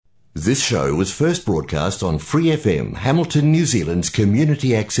This show was first broadcast on Free FM, Hamilton, New Zealand's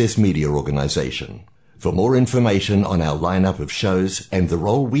community access media organisation. For more information on our lineup of shows and the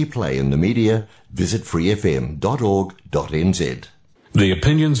role we play in the media, visit freefm.org.nz. The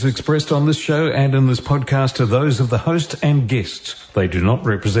opinions expressed on this show and in this podcast are those of the host and guests. They do not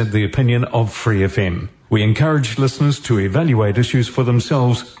represent the opinion of Free FM. We encourage listeners to evaluate issues for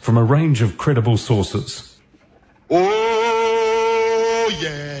themselves from a range of credible sources. Oh,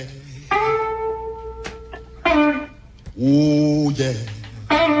 yeah. Oh, yeah.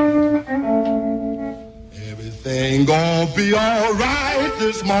 Everything gonna be all right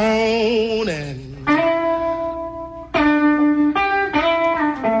this morning.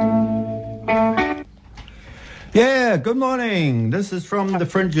 Yeah, good morning. This is From the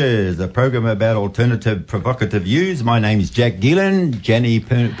Fringes, a program about alternative, provocative views. My name's Jack Gielan. Jenny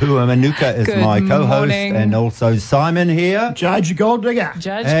Puamanuka is my co-host, morning. and also Simon here. Judge Golddigger.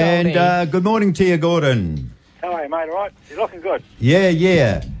 Judge And Goldie. good morning to you, Gordon. How are you, mate? All right? You're looking good.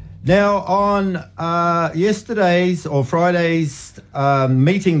 Yeah. Now, on yesterday's or Friday's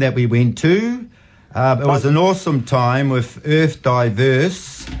meeting that we went to, it was an awesome time with Earth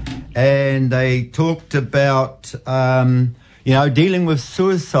Diverse, and they talked about, dealing with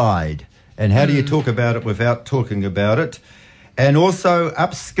suicide and how do you talk about it without talking about it. And also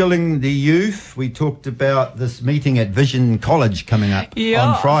upskilling the youth. We talked about this meeting at Vision College coming up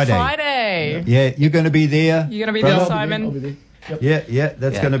on Friday. Yeah, you're going to be there. You're going to be brother? there, Simon. I'll be there. Yep. Yeah,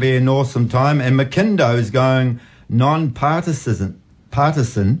 that's going to be an awesome time. And Mackindo is going non-partisan,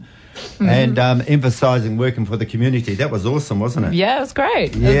 and emphasising working for the community. That was awesome, wasn't it? Yeah, it was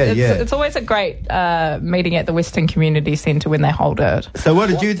great. Yeah. It's always a great meeting at the Western Community Centre when they hold it. So what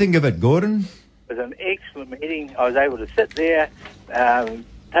did you think of it, Gordon? It was an excellent meeting. I was able to sit there,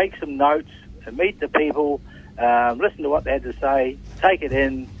 take some notes, meet the people, listen to what they had to say, take it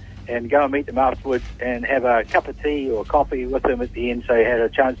in, and go and meet them afterwards and have a cup of tea or coffee with them at the end so you had a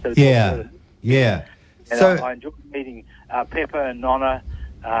chance to talk to them. Yeah. And So I enjoyed meeting Pepper and Nonna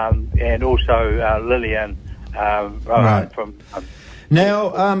and also Lillian Right. from...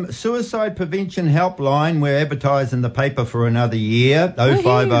 now, Suicide Prevention Helpline, we're advertising in the paper for another year,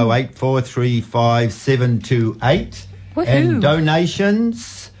 0508435728. Woohoo. And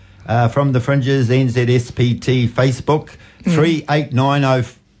donations from the Fringes, NZSPT, Facebook,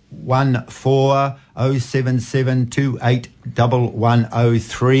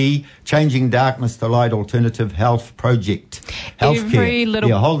 3890140772811103, Changing Darkness to Light Alternative Health Project.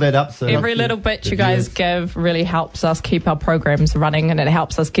 Healthcare. Hold that up. So Every little bit you guys give really helps us keep our programs running, and it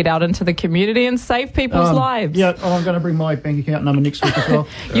helps us get out into the community and save people's lives. Yeah, I'm going to bring my bank account number next week as well.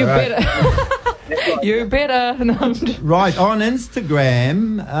 You better. You better. Right, on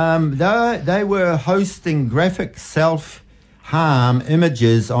Instagram, they were hosting graphic self-harm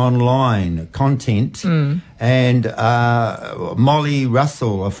images online, content, and Molly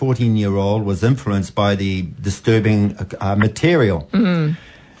Russell, a 14-year-old, was influenced by the disturbing material.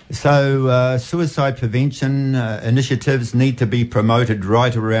 So suicide prevention initiatives need to be promoted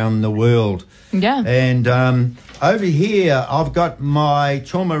right around the world. Yeah. And over here, I've got my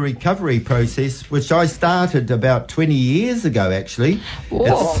trauma recovery process, which I started about 20 years ago, actually.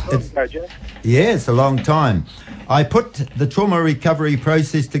 It's a long time. I put the trauma recovery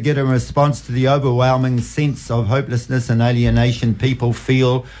process together in response to the overwhelming sense of hopelessness and alienation people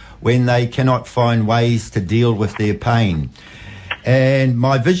feel when they cannot find ways to deal with their pain. And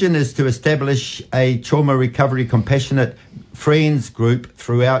my vision is to establish a trauma recovery compassionate friends group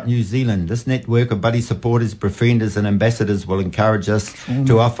throughout New Zealand. This network of buddy supporters, befrienders and ambassadors will encourage us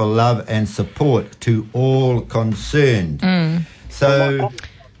to offer love and support to all concerned. So,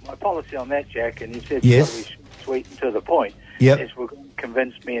 my policy on that, Jack, and you said yes, probably sweet and to the point, is we're going to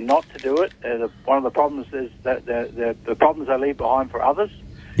convince men not to do it. One of the problems is that the problems I leave behind for others.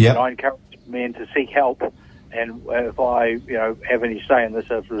 Yep. And I encourage men to seek help. And if I, have any say in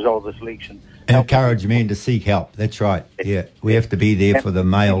this as a result of this election, encourage men to seek help. That's right. Yeah, we have to be there for the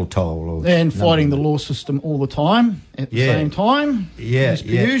male toll. And fighting the law system all the time at the same time. As per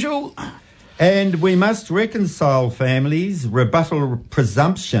usual. And we must reconcile families. Rebuttal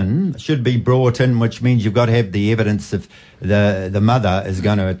presumption should be brought in, which means you've got to have the evidence if the mother is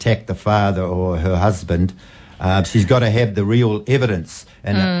going to attack the father or her husband. She's got to have the real evidence.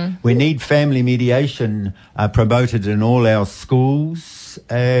 And we need family mediation promoted in all our schools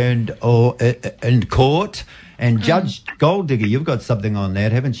and in court. And Judge Golddigger, you've got something on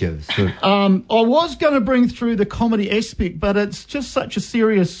that, haven't you? So, I was going to bring through the comedy aspect, but it's just such a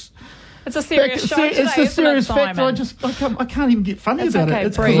serious It's a serious show today, it's a serious fact. Simon? I can't even get funny It's about okay, it.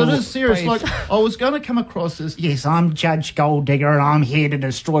 It's breathe. because it is serious. Breathe. Like, I was going to come across as, yes, I'm Judge Gold Digger and I'm here to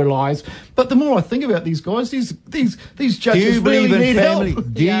destroy lies. But the more I think about these guys, these judges really need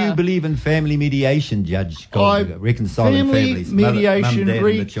help. Do you believe in family mediation, Judge Gold Digger? Reconciling families, mediation, mum, dad,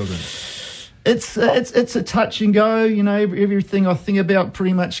 and the children. It's a touch and go. You know, everything I think about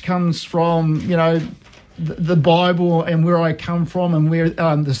pretty much comes from, you know, the Bible and where I come from and where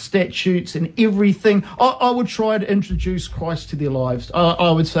the statutes and everything. I would try to introduce Christ to their lives. I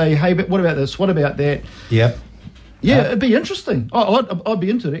would say, hey, but what about this? What about that? Yep. Yeah, it'd be interesting. I'd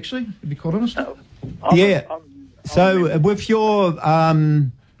be into it, actually, to be quite honest. So with your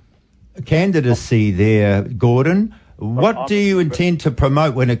candidacy there, Gordon, what do you intend to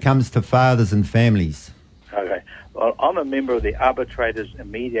promote when it comes to fathers and families? Okay. Well, I'm a member of the Arbitrators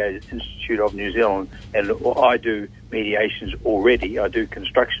and Mediators Institute of New Zealand, and I do mediations already. I do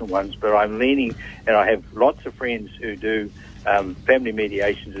construction ones, but I'm leaning, and I have lots of friends who do family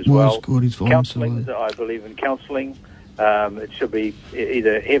mediations as well. Counselling, I believe in counselling. It should be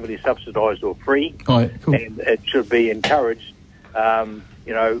either heavily subsidised or free, cool. And it should be encouraged.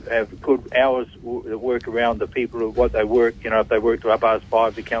 You know, have good hours work around the people of what they work. You know, if they work till up past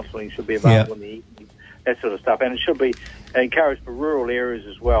 5, the counselling should be available in the evening, that sort of stuff. And it should be encouraged for rural areas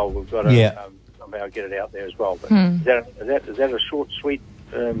as well. We've got to somehow get it out there as well. But is that a short, sweet?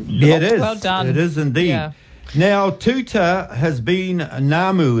 Yeah, it is. Well done. It is indeed. Yeah. Now, Tuta has been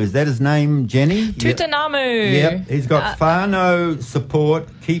Namu. Is that his name, Jenny? Tuta Namu. Yep. He's got whānau support,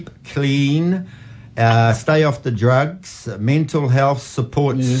 keep clean, stay off the drugs, mental health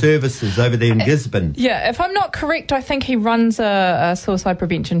support services over there in Gisborne. Yeah, if I'm not correct, I think he runs a suicide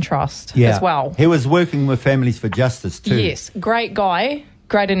prevention trust as well. He was working with Families for Justice too. Yes, great guy,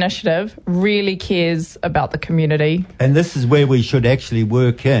 great initiative, really cares about the community. And this is where we should actually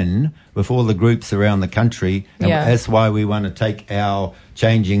work in with all the groups around the country. And that's why we want to take our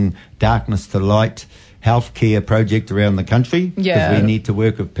Changing Darkness to Light healthcare project around the country, because we need to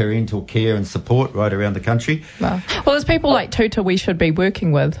work with parental care and support right around the country. Well, there's people like Tuta we should be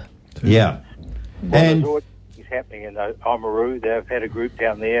working with. Yeah. Well, and it's happening in Oamaru. They've had a group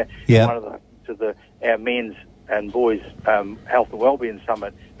down there. Yeah. One of our men's and boys' health and wellbeing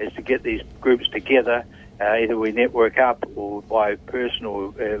summit is to get these groups together. Either we network up or by person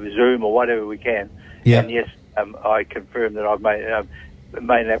or Zoom or whatever we can. Yeah. And yes, I confirm that I've made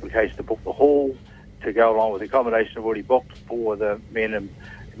an application to book the hall to go along with the accommodation I've already booked for the men and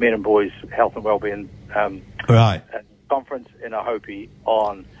boys health and wellbeing conference in Ahopi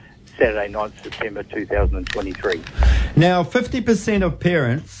on Saturday, 9th September 2023. Now, 50% of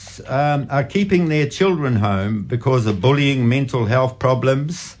parents are keeping their children home because of bullying, mental health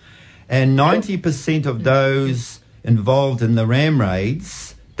problems, and 90% of those involved in the ram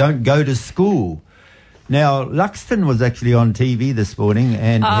raids don't go to school. Now, Luxton was actually on TV this morning,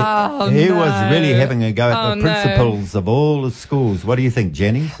 and he was really having a go at the principals of all the schools. What do you think,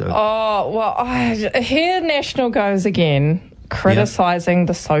 Jenny? Here National goes again. Criticising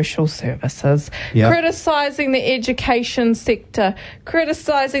the social services, criticising the education sector,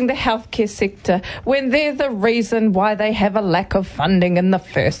 criticising the healthcare sector, when they're the reason why they have a lack of funding in the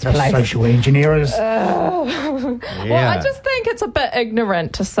first place. Social engineers. Well, I just think it's a bit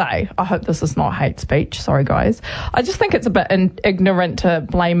ignorant to say. I hope this is not hate speech. Sorry, guys. I just think it's a bit ignorant to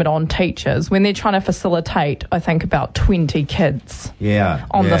blame it on teachers when they're trying to facilitate, I think, about 20 kids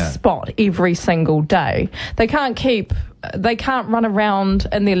on the spot every single day. They can't run around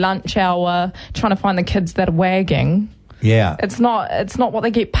in their lunch hour trying to find the kids that are wagging. Yeah. It's not what they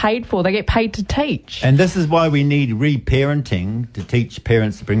get paid for. They get paid to teach. And this is why we need reparenting to teach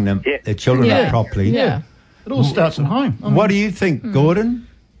parents to bring their children up properly. Yeah. It all starts at home. What do you think, Gordon?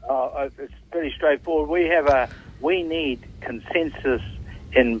 It's pretty straightforward. We need consensus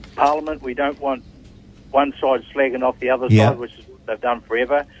in Parliament. We don't want one side slagging off the other side, which is what they've done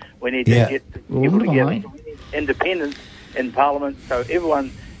forever. We need to get people together. We need independence in Parliament, so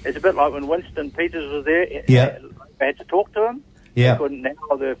everyone. It's a bit like when Winston Peters was there. They had to talk to him. They couldn't now.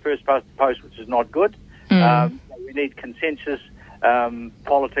 They're first past the post, which is not good. We need consensus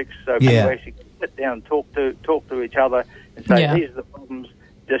politics, so people actually can sit down and talk to each other and say these are the problems.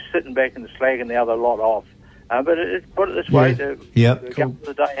 Just sitting back and slagging the other lot off. But put it this way: the government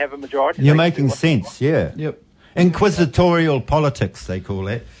today have a majority. You're making sense. Inquisitorial politics, they call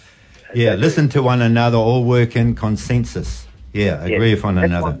it. Listen to one another, all work in consensus. Agree with one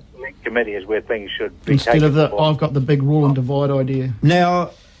another. Committee is where things should be instead of I've got the big rule and divide idea.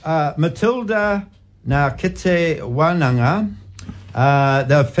 Now, Matilda Ngā Kite Wananga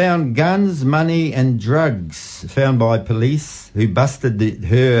They've found guns, money and drugs found by police who busted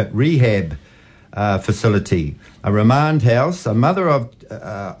her rehab facility. A remand house, a mother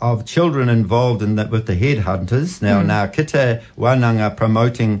of children involved with the headhunters. Now, Ngā Kita Wānanga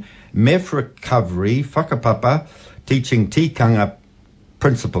promoting meth recovery, whakapapa, teaching tikanga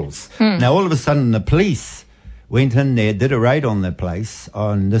principles. Now, all of a sudden, the police went in there, did a raid on the place,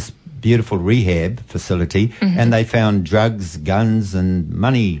 on this beautiful rehab facility, and they found drugs, guns, and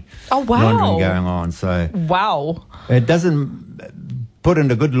money laundering going on. So, it doesn't put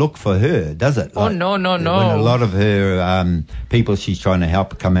in a good look for her, does it? Like, no. When a lot of her people she's trying to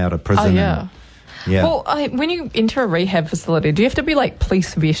help come out of prison. Well, when you enter a rehab facility, do you have to be like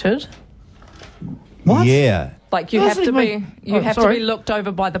police vetted? What? Yeah. Like you have to be looked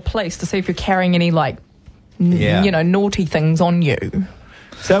over by the police to see if you're carrying any naughty things on you.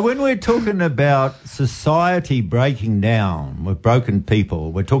 So when we're talking about society breaking down with broken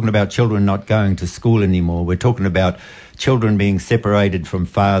people, we're talking about children not going to school anymore. We're talking about children being separated from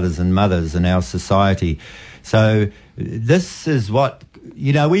fathers and mothers in our society. So this is what,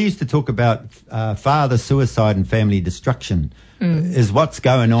 we used to talk about father suicide and family destruction. Is what's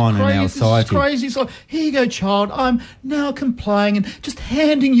going on in our society. It's crazy. It's like, here you go, child. I'm now complying and just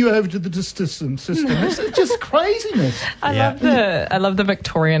handing you over to the justice system. It's just craziness. I love the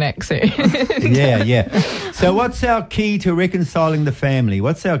Victorian accent. Yeah. So what's our key to reconciling the family?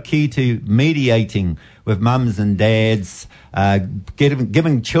 What's our key to mediating with mums and dads,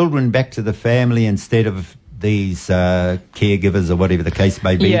 giving children back to the family instead of these caregivers or whatever the case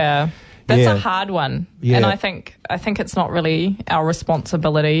may be? Yeah. That's a hard one. Yeah. And I think it's not really our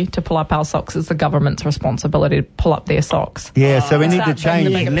responsibility to pull up our socks. It's the government's responsibility to pull up their socks. Yeah, so we need to change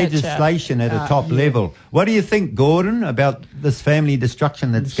legislation at a top level. What do you think, Gordon, about this family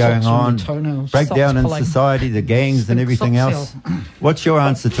destruction that's going on? Breakdown in society, the gangs and everything else? What's your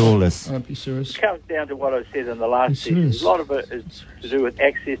answer to all this? Be serious. It comes down to what I said in the last session. A lot of it is to do with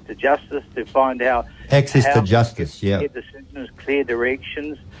access to justice, to find out to justice, clear decisions, clear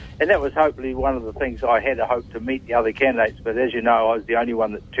directions. And that was hopefully one of the things I had a hope to meet the other candidates. But as you know, I was the only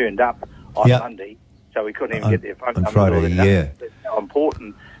one that turned up on Monday, so we couldn't even get their phone numbers. On Friday, That's how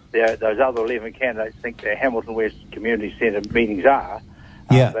important those other 11 candidates think their Hamilton West Community Centre meetings are.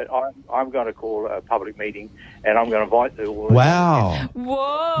 But I'm going to call a public meeting, and I'm going to invite the all. Wow.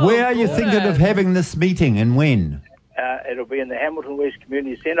 Whoa. Where are you thinking of having this meeting and when? It'll be in the Hamilton West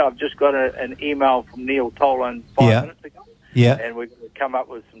Community Centre. I've just got an email from Neil Tolan 5 minutes ago. Yeah. And we're going to come up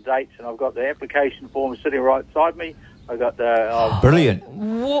with some dates, and I've got the application form sitting right beside me. I've got the... Brilliant.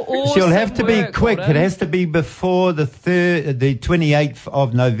 She'll have to be quick. Gordon. It has to be before the 28th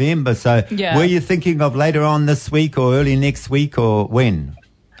of November. So were you thinking of later on this week or early next week or when?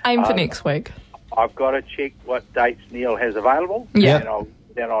 Aim for next week. I've got to check what dates Neil has available. Yeah. And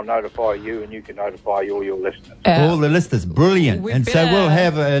then I'll notify you, and you can notify all your listeners. All the listeners, brilliant. And so we'll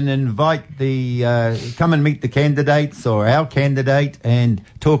have invite come and meet the candidates or our candidate and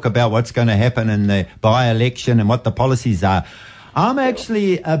talk about what's going to happen in the by-election and what the policies are. I'm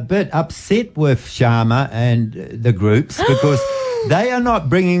actually a bit upset with Sharma and the groups because they are not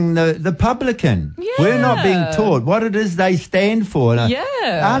bringing the public in. Yeah. We're not being taught what it is they stand for.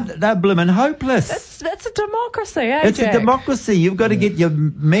 They're blooming hopeless. That's a democracy, It's Jack? a democracy. You've got to get your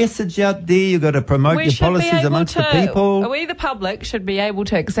message out there. You've got to promote your policies amongst the people. We, the public, should be able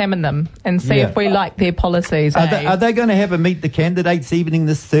to examine them and see if we like their policies. Are they going to have a meet the candidates evening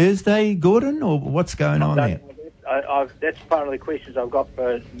this Thursday, Gordon, or what's going on there? That's part of the questions I've got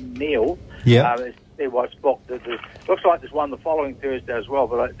for Neil. Yeah. What's booked. Looks like there's one the following Thursday as well,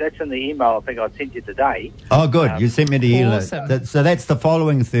 but that's in the email I think I sent you today. Oh, good. You sent me the email. Awesome. So that's the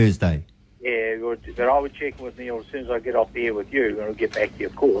following Thursday. Yeah, but I would check with Neil as soon as I get off the air with you, and I'll get back to you,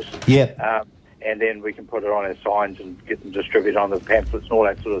 of course. Yeah. And then we can put it on our signs and get them distributed on the pamphlets and all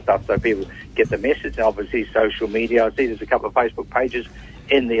that sort of stuff so people get the message. And obviously social media. I see there's a couple of Facebook pages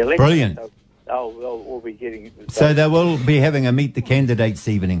in the election. Brilliant. So we'll be getting... So they will be having a meet the candidates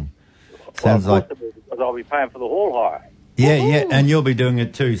evening. Sounds like... Because I'll be paying for the hall hire. Yeah, and you'll be doing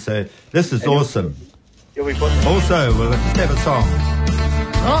it too. So this is awesome. You'll be putting... Also, we'll just have a song.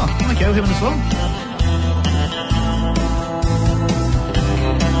 Oh, okay, we're having a song.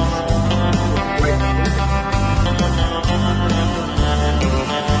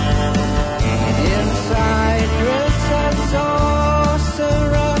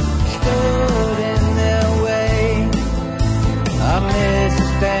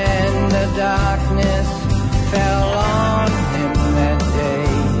 Darkness fell on him that day.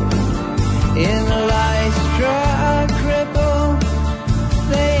 In Lystra, a cripple,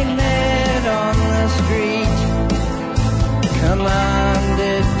 they met on the street. Come on.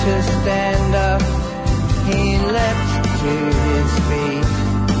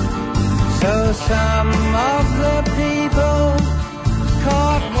 For some of the people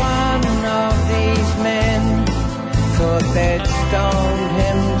caught one of these men, thought they'd stoned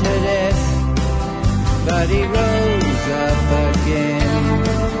him to death, but he rose up again.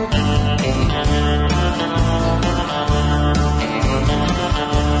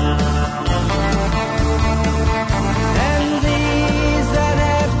 And these that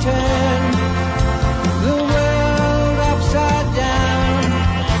have turned the world upside down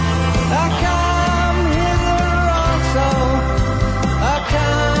are come hither also, are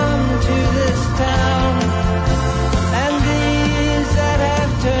come to this town. And these that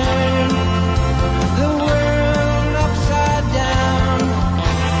have turned the world upside down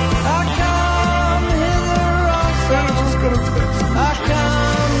are come hither also, are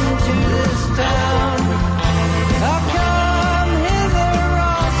come to this town, are come hither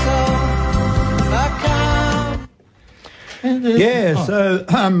also, are come. Yeah, so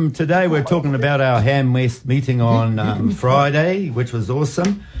today we're talking about our Ham West meeting on Friday, which was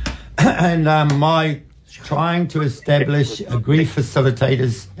awesome. And my trying to establish grief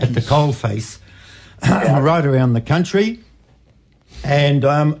facilitators at the coalface right around the country. And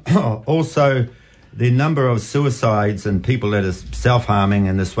also the number of suicides and people that are self-harming,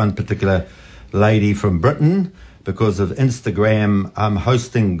 and this one particular lady from Britain, because of Instagram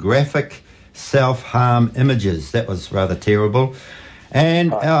hosting graphic self-harm images. That was rather terrible.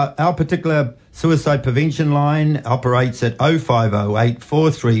 And our particular suicide prevention line operates at 0508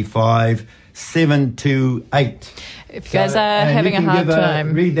 435 728. If you guys are having a hard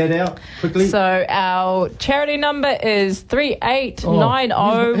time, read that out quickly. So our charity number is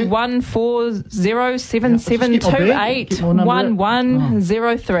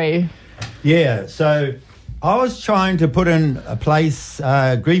 38901407781103. Yeah, so I was trying to put in a place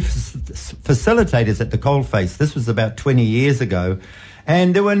grief facilitators at the coalface. This was about 20 years ago,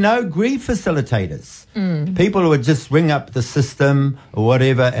 and there were no grief facilitators. People would just ring up the system or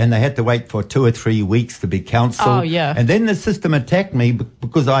whatever, and they had to wait for 2 or 3 weeks to be counselled. Oh, yeah. And then the system attacked me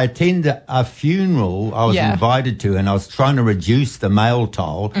because I attended a funeral I was invited to, and I was trying to reduce the mail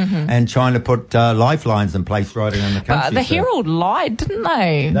toll and trying to put lifelines in place right around the country. The Herald lied, didn't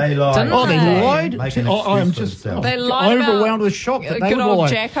they? They lied. Didn't they lied? I'm just They lied overwhelmed with shock that they good would old lie.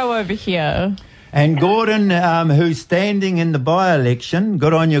 Jacko over here. And Gordon, who's standing in the by-election,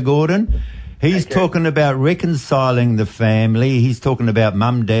 good on you, Gordon. He's talking about reconciling the family. He's talking about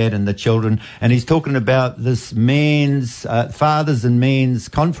mum, dad, and the children. And he's talking about this men's, fathers and men's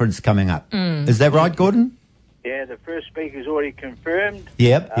conference coming up. Is that right, Gordon? Yeah, the first speaker's already confirmed.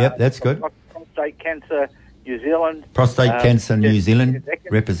 Yep, that's good. Prostate Cancer New Zealand. Prostate Cancer New Zealand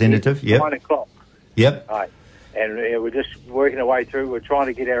representative, yep. 9 o'clock. Yep. Right. And we're just working our way through. We're trying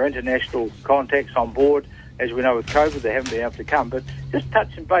to get our international contacts on board. As we know with COVID, they haven't been able to come. But just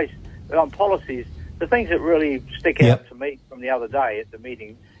touching base on policies, the things that really stick out to me from the other day at the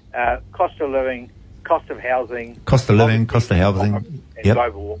meeting, cost of living, cost of housing. Cost of living, cost of housing. And Yep.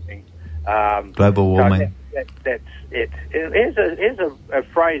 global warming. Global warming. So that's it. Here's a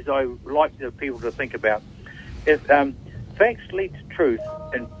phrase I like the people to think about. If facts lead to truth,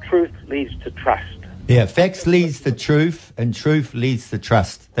 and truth leads to trust. Yeah, facts leads to truth, and truth leads to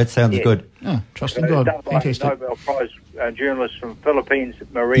trust. That sounds good. Oh, trust in God. Done by Fantastic. Nobel Prize journalist from Philippines,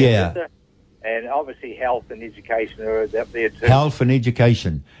 Maria Yeah. Rita, and obviously health and education are up there too. Health and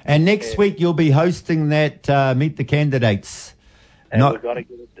education. And next week you'll be hosting that Meet the Candidates. And we've got to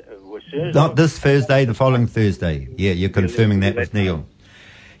get it as soon as Not this Thursday, the following Thursday. Yeah, you're confirming that with Neil.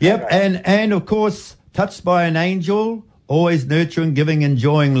 Yep, and of course, Touched by an Angel, always nurturing, giving,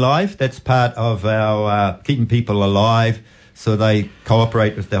 enjoying life. That's part of our keeping people alive so they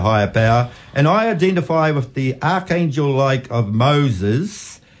cooperate with their higher power. And I identify with the archangel-like of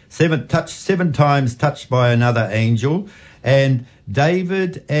Moses, seven times touched by another angel, and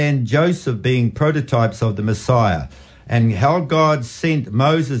David and Joseph being prototypes of the Messiah, and how God sent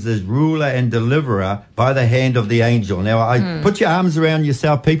Moses as ruler and deliverer by the hand of the angel. Now, put your arms around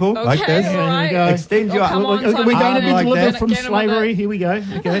yourself, people, like this. all right. Extend your come on, We're going to Simon. be like delivered that. from Get him on slavery. it. Here we go.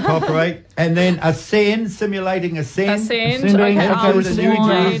 Okay. Cooperate. And then ascend, simulating ascend. Ascend. Ascending, Okay, okay, arms with the New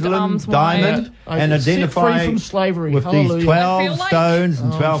wide, Jerusalem arms diamond, wide. and Set free identify from slavery. with Hallelujah. these 12 I feel like- stones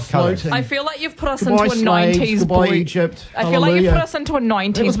and 12 colours. floating. I feel like you've put us Goodbye, into a slaves. 90s Goodbye, boy. Egypt. I feel like you've Hallelujah. put us into a That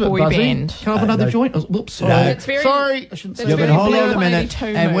 90s was a bit boy buzzy. band. Can I have another no. joint? Whoops. No. It's very- Sorry. I shouldn't say it's Yeah, that. but hold very on a Blink minute.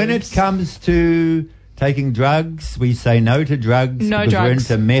 182 And when it moves. comes to taking drugs. We say no to drugs. No because drugs.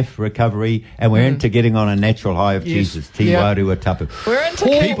 We're into meth recovery, and we're into getting on a natural high of Yes. Jesus. Te Waru Tapu. We're into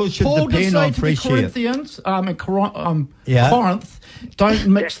People should Paul did depend say on to fresh the air. Corinthians, in Yeah. Corinth, don't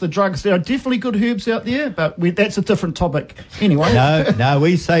mix the drugs. There are definitely good herbs out there, but that's a different topic. Anyway. No,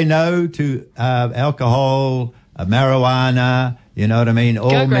 we say no to alcohol, marijuana, you know what I mean? All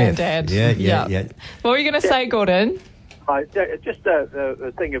Go, meth. Granddad. Yeah. What were you going to say, Gordon? Just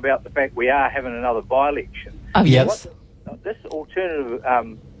the thing about the fact we are having another by-election. Oh, Yes. This alternative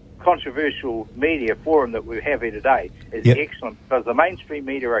controversial media forum that we have here today is Yep. excellent because the mainstream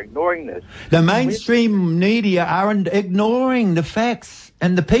media are ignoring this. The mainstream media aren't ignoring the facts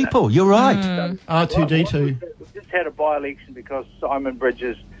and the people. You're right. R2D2. We just had a by-election because Simon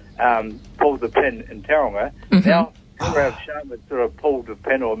Bridges pulled the pin in Tauranga. Mm-hmm. Now, Sharma sort of pulled the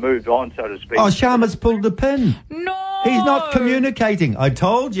pin or moved on, so to speak. Oh, Sharma's pulled the pin. No. He's not communicating. I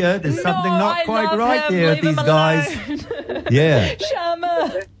told you there's something not I quite love right him. there with Leave these him guys. alone. Yeah.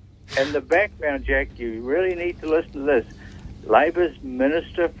 Sharma. In the background, Jack, you really need to listen to this. Labour's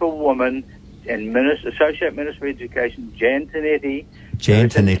Minister for Women and Associate Minister for Education, Jan Tinetti,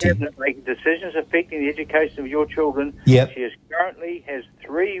 making decisions affecting the education of your children. Yep. She currently has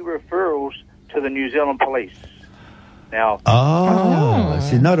 3 referrals to the New Zealand Police. Now,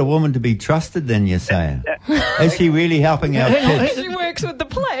 She's not a woman to be trusted, then you're saying. Is she really helping our kids? She works with the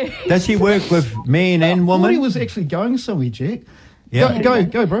play. Does she work with men and He women? was actually going somewhere, Jack. Yeah.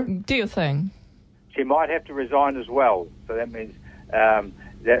 Go, bro. Do your thing. she might have to resign as well. So that means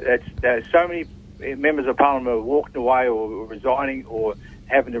there's so many members of Parliament are walking away or resigning or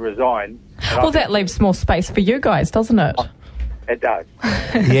having to resign. Well, that leaves more space for you guys, doesn't it? It does.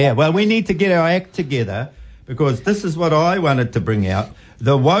 Yeah, well, we need to get our act together because this is what I wanted to bring out.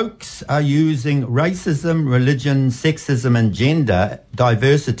 The wokes are using racism, religion, sexism and gender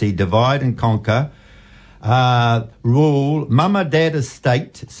diversity, divide and conquer, rule, mama, dada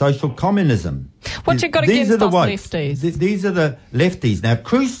state, social communism. What you got These against are the us wokes. lefties? These are the lefties. Now,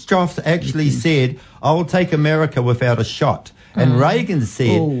 Khrushchev actually said, I'll take America without a shot. And Reagan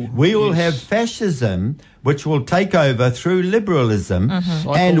said, we will have fascism, which will take over through liberalism,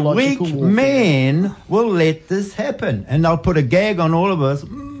 and weak Psychological warfare. men will let this happen. And they'll put a gag on all of us.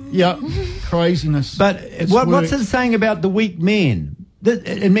 Yeah, craziness. But It's what's worked. it saying about the weak men?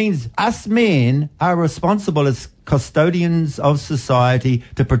 It means us men are responsible as custodians of society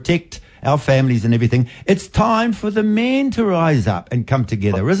to protect our families and everything. It's time for the men to rise up and come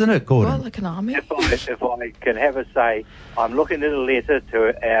together, isn't it, Gordon? Well, like an army. If I can have a say, I'm looking at a letter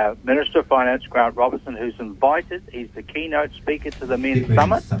to our Minister of Finance, Grant Robertson, who's invited. He's the keynote speaker to the Men's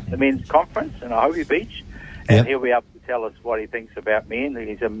Summit, the Men's Conference in Ohoe Beach. And Yep. he'll be able to tell us what he thinks about men.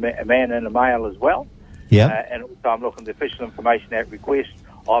 He's a man and a male as well. Yeah. And also I'm looking at the official information at request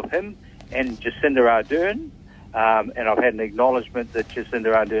of him and Jacinda Ardern. And I've had an acknowledgement that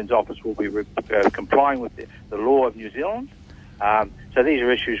Jacinda Ardern's office will be complying with the law of New Zealand. So these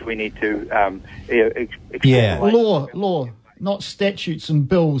are issues we need to explore. Law, not statutes and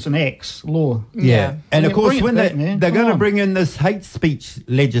bills and acts. Law. Yeah. And of Yeah, course, bring it when back, man. they're Come going to on. bring in this hate speech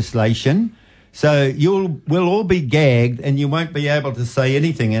legislation, so we'll all be gagged and you won't be able to say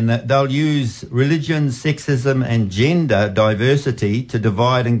anything. And they'll use religion, sexism and gender diversity to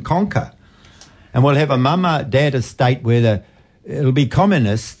divide and conquer. And we'll have a mama dada state where it'll be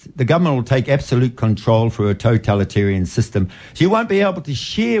communist. The government will take absolute control through a totalitarian system. So you won't be able to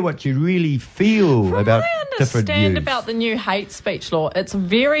share what you really feel From about what I different understand views. about the new hate speech law, it's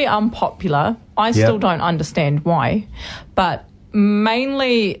very unpopular. I still don't understand why. But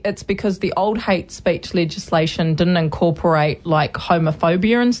mainly it's because the old hate speech legislation didn't incorporate like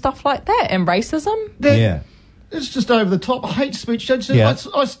homophobia and stuff like that and racism. Yeah. It's just over the top. Hate speech. I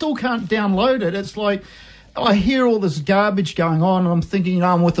still can't download it. It's like I hear all this garbage going on, and I'm thinking,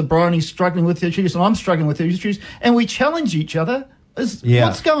 I'm with the bronies struggling with issues, and I'm struggling with issues, and we challenge each other.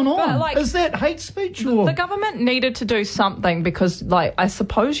 What's going on? But, like, is that hate speech? Or? The government needed to do something because, like, I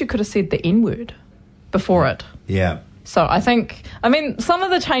suppose you could have said the N-word before it. Yeah. So I think, some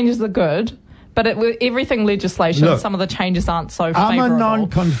of the changes are good, but everything legislation, Look, some of the changes aren't so I'm favourable. a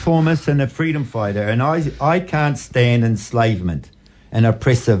non-conformist and a freedom fighter, and I can't stand enslavement and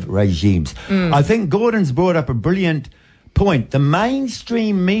oppressive regimes. I think Gordon's brought up a brilliant point. The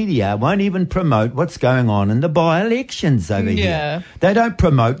mainstream media won't even promote what's going on in the by-elections over here. They don't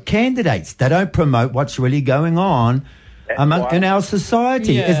promote candidates. They don't promote what's really going on in our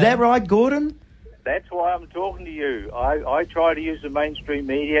society. Yeah. Is that right, Gordon? That's why I'm talking to you. I try to use the mainstream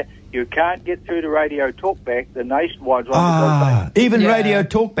media. You can't get through to Radio Talkback, the nationwide one. Even Radio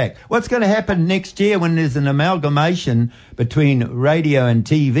Talkback. What's going to happen next year when there's an amalgamation between radio and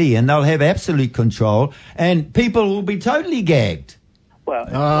TV, and they'll have absolute control, and people will be totally gagged?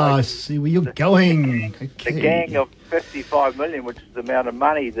 Well, I see where you're going. The gang of 55 million, which is the amount of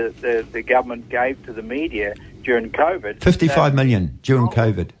money that the government gave to the media during COVID. 55 million during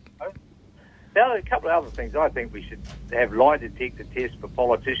COVID. Now, a couple of other things. I think we should have lie detector tests for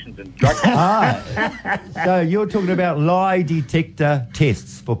politicians and drug So you're talking about lie detector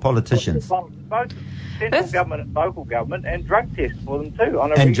tests for politicians. Both central government and local government, and drug tests for them too.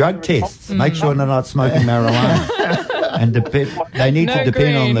 And drug tests. Make sure they're not smoking marijuana. And they need to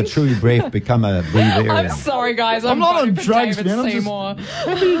depend on the true breath, become a breatharian. I'm sorry, guys. I'm not on for drugs, David man. Seymour.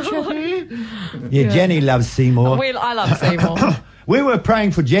 Yeah, Jenny loves Seymour. I love Seymour. We were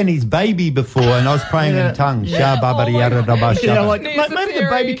praying for Jenny's baby before, and I was praying in tongues. Yeah, like maybe the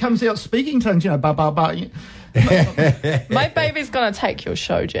baby comes out speaking tongues, ba ba ba. My baby's going to take your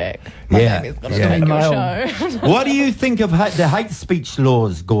show, Jack. My baby's going to take your show. What do you think of the hate speech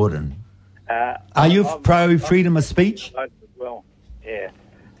laws, Gordon? Are you pro freedom of speech? Well, yeah.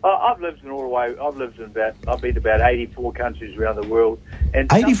 I've lived in all the way. I've been to about 84 countries around the world.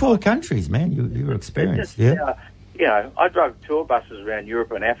 And 84 countries, man. You're experienced, You know, I drove tour buses around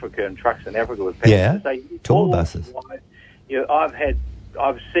Europe and Africa and trucks in Africa with passengers. Yeah, tour buses.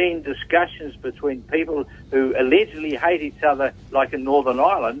 I've seen discussions between people who allegedly hate each other, like in Northern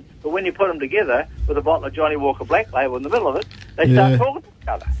Ireland, but when you put them together with a bottle of Johnny Walker Black Label in the middle of it, they start talking to each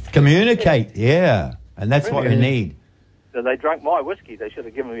other. Communicate, and that's what we need. So they drank my whiskey. They should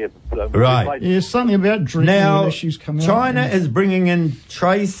have given me a right. Yeah, something about drinking now, issues coming China up. is bringing in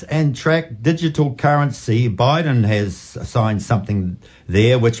trace and track digital currency. Biden has signed something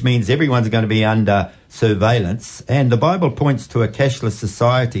there, which means everyone's going to be under surveillance. And the Bible points to a cashless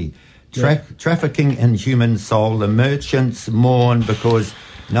society. Trafficking in human soul. The merchants mourn because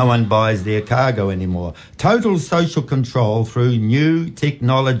no one buys their cargo anymore. Total social control through new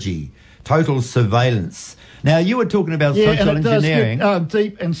technology. Total surveillance. Now, you were talking about social and it engineering. Does get,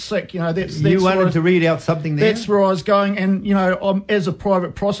 deep and sick. That's you wanted to read out something there? That's where I was going. And, as a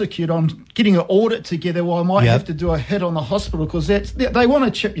private prosecutor, I'm getting an audit together where I might have to do a hit on the hospital because they want to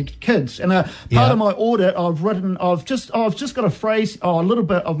chip your kids. And part of my audit, I've just got a phrase, a little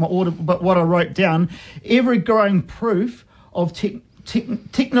bit of my audit, but what I wrote down, ever growing proof of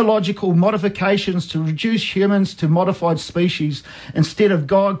technological modifications to reduce humans to modified species instead of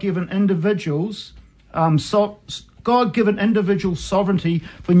God-given individuals. God-given individual sovereignty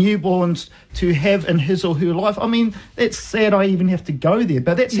for newborns to have in his or her life. I mean, that's sad I even have to go there,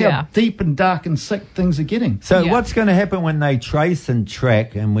 but that's how deep and dark and sick things are getting. So what's going to happen when they trace and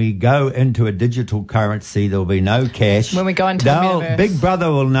track and we go into a digital currency? There'll be no cash. When we go into the metaverse. Big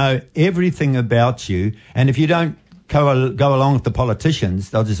Brother will know everything about you, and if you don't go along with the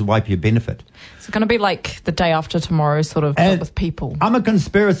politicians, they'll just wipe your benefit. It's going to be like the day after tomorrow sort of with people. I'm a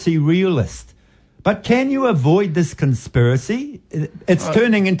conspiracy realist. But can you avoid this conspiracy? It's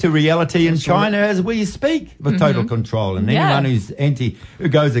turning into reality in China as we speak with total control. And anyone who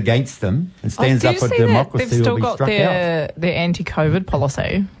goes against them and stands up for democracy will be struck out. They've still got their anti-COVID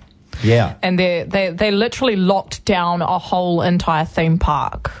policy. Yeah. And they literally locked down a whole entire theme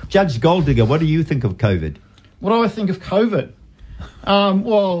park. Judge Golddigger, what do you think of COVID? What do I think of COVID?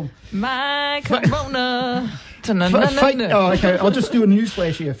 My corona... Okay, I'll just do a news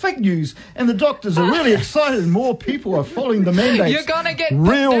flash here. Fake news, and the doctors are really excited and more people are following the mandates. You're going to get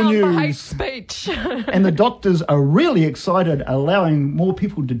real down news. for hate speech. And the doctors are really excited, allowing more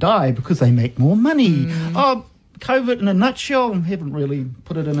people to die because they make more money. COVID in a nutshell, haven't really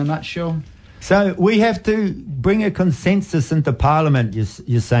put it in a nutshell. So we have to bring a consensus into Parliament,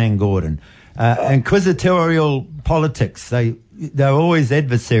 you're saying, Gordon. Inquisitorial politics, they're always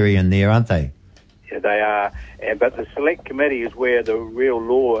adversary in there, aren't they? Yeah, they are. But the select committee is where the real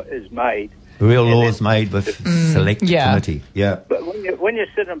law is made. The real law is made with select committee. Yeah. But when you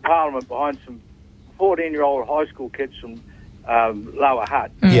sit in Parliament behind some 14-year-old high school kids from Lower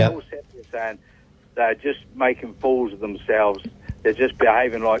Hutt, they're all sat there saying they're just making fools of themselves. They're just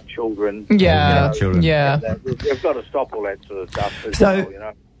behaving like children. Yeah. Children. Yeah. We've got to stop all that sort of stuff.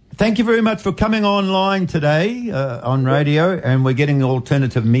 Thank you very much for coming online today on radio, and we're getting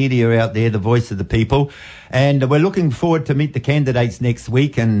alternative media out there, the voice of the people. And we're looking forward to meet the candidates next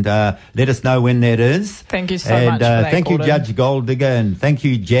week, and let us know when that is. Thank you so much for that, thank Gordon. you, Judge Golddigger, and thank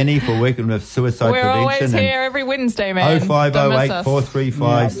you, Jenny, for working with suicide We're prevention. We're always here every Wednesday, man. 0508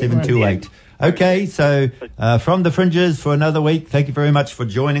 435 728. Okay, so from the Fringes for another week. Thank you very much for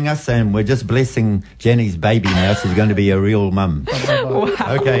joining us, and we're just blessing Jenny's baby now. She's going to be a real mum. Wow.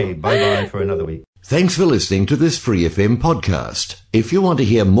 Okay, bye-bye for another week. Thanks for listening to this Free FM podcast. If you want to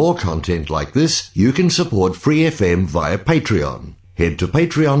hear more content like this, you can support Free FM via Patreon. Head to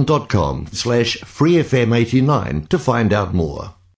patreon.com/freefm89 to find out more.